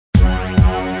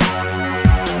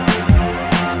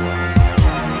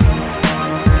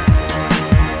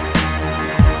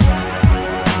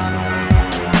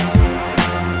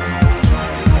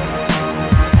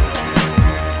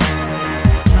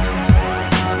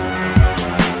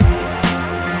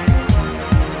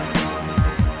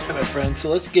everyone. So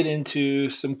let's get into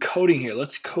some coding here.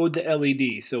 Let's code the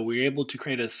LED. So we were able to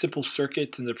create a simple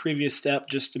circuit in the previous step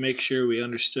just to make sure we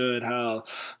understood how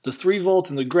the 3 volt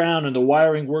and the ground and the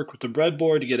wiring work with the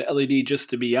breadboard to get an LED just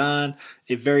to be on.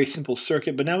 A very simple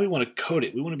circuit, but now we want to code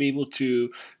it. We want to be able to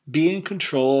be in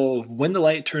control of when the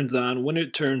light turns on, when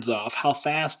it turns off, how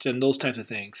fast, and those types of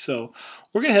things. So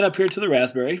we're going to head up here to the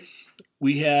Raspberry.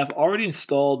 We have already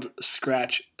installed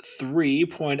Scratch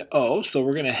 3.0, so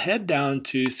we're going to head down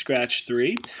to Scratch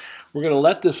 3. We're going to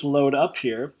let this load up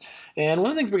here. And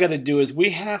one of the things we got to do is we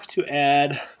have to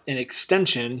add an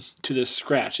extension to this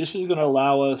Scratch. This is going to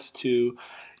allow us to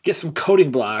get some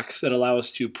coding blocks that allow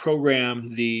us to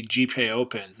program the GPIO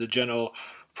pins, the general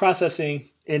processing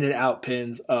in and out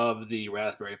pins of the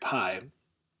Raspberry Pi.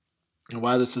 And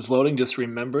while this is loading, just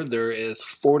remember there is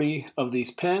 40 of these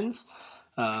pins.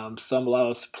 Some allow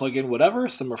us to plug in whatever.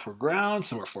 Some are for ground,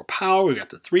 some are for power. We got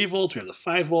the 3 volts, we have the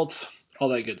 5 volts, all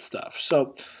that good stuff.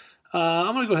 So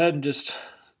I'm going to go ahead and just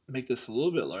make this a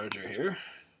little bit larger here.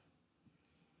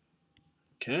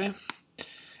 Okay.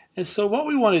 And so what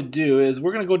we want to do is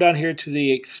we're going to go down here to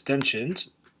the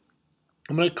extensions.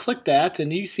 I'm going to click that,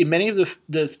 and you see many of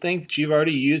the things that you've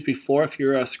already used before if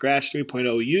you're a Scratch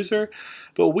 3.0 user.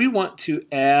 But we want to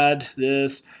add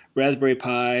this Raspberry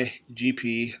Pi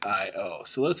GPIO.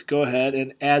 So let's go ahead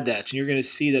and add that. And you're going to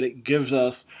see that it gives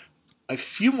us a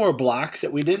few more blocks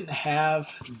that we didn't have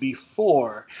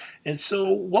before. And so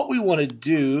what we want to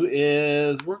do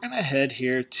is we're going to head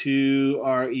here to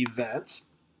our events.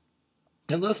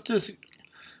 And let's just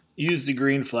use the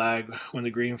green flag when the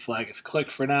green flag is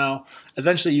clicked for now.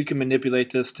 Eventually you can manipulate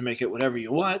this to make it whatever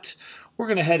you want. We're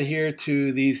going to head here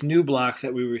to these new blocks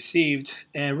that we received,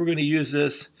 and we're going to use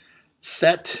this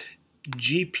set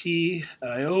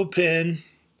GPIO pin,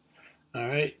 all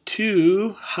right,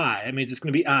 to high. That means it's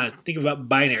going to be on. Think about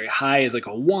binary. High is like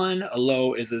a 1, a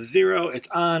low is a 0. It's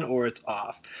on or it's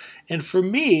off. And for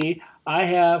me, I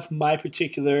have my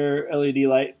particular LED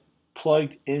light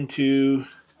plugged into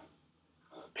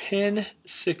pin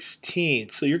 16.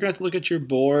 So you're going to have to look at your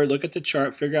board, look at the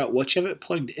chart, figure out what you have it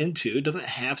plugged into. It doesn't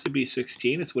have to be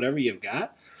 16. It's whatever you've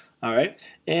got. All right,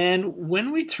 and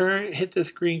when we hit this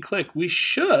green click, we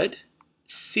should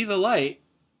see the light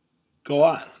go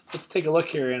on. Let's take a look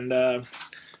here and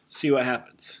see what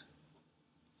happens.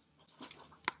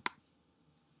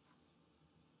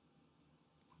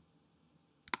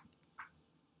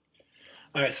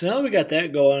 All right, so now that we got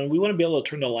that going, we want to be able to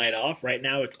turn the light off. Right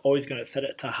now, it's always going to set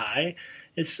it to high,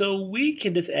 and so we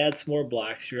can just add some more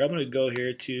blocks here. I'm going to go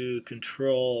here to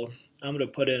control. I'm going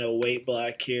to put in a weight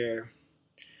block here.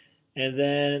 And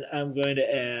then I'm going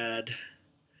to add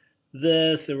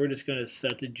this, and we're just going to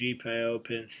set the GPIO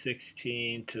pin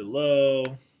 16 to low.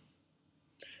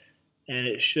 And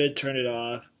it should turn it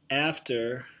off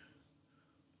after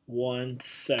 1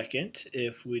 second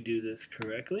if we do this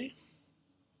correctly.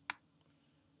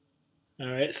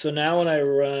 Alright, so now when I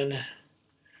run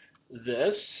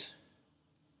this,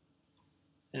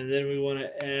 and then we want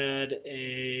to add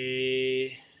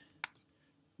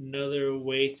another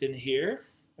weight in here.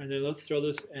 And then let's throw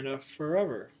this in a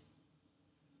forever.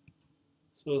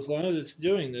 So as long as it's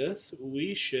doing this,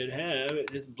 we should have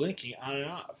it just blinking on and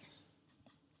off.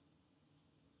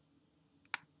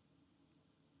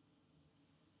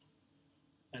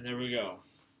 And there we go.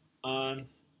 On,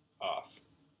 off,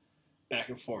 back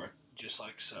and forth, just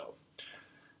like so.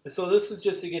 And so this is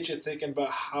just to get you thinking about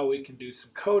how we can do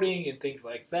some coding and things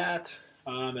like that.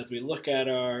 As we look at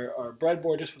our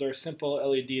breadboard, just with our simple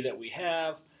LED that we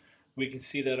have, we can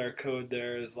see that our code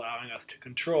there is allowing us to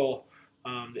control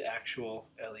the actual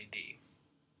LED.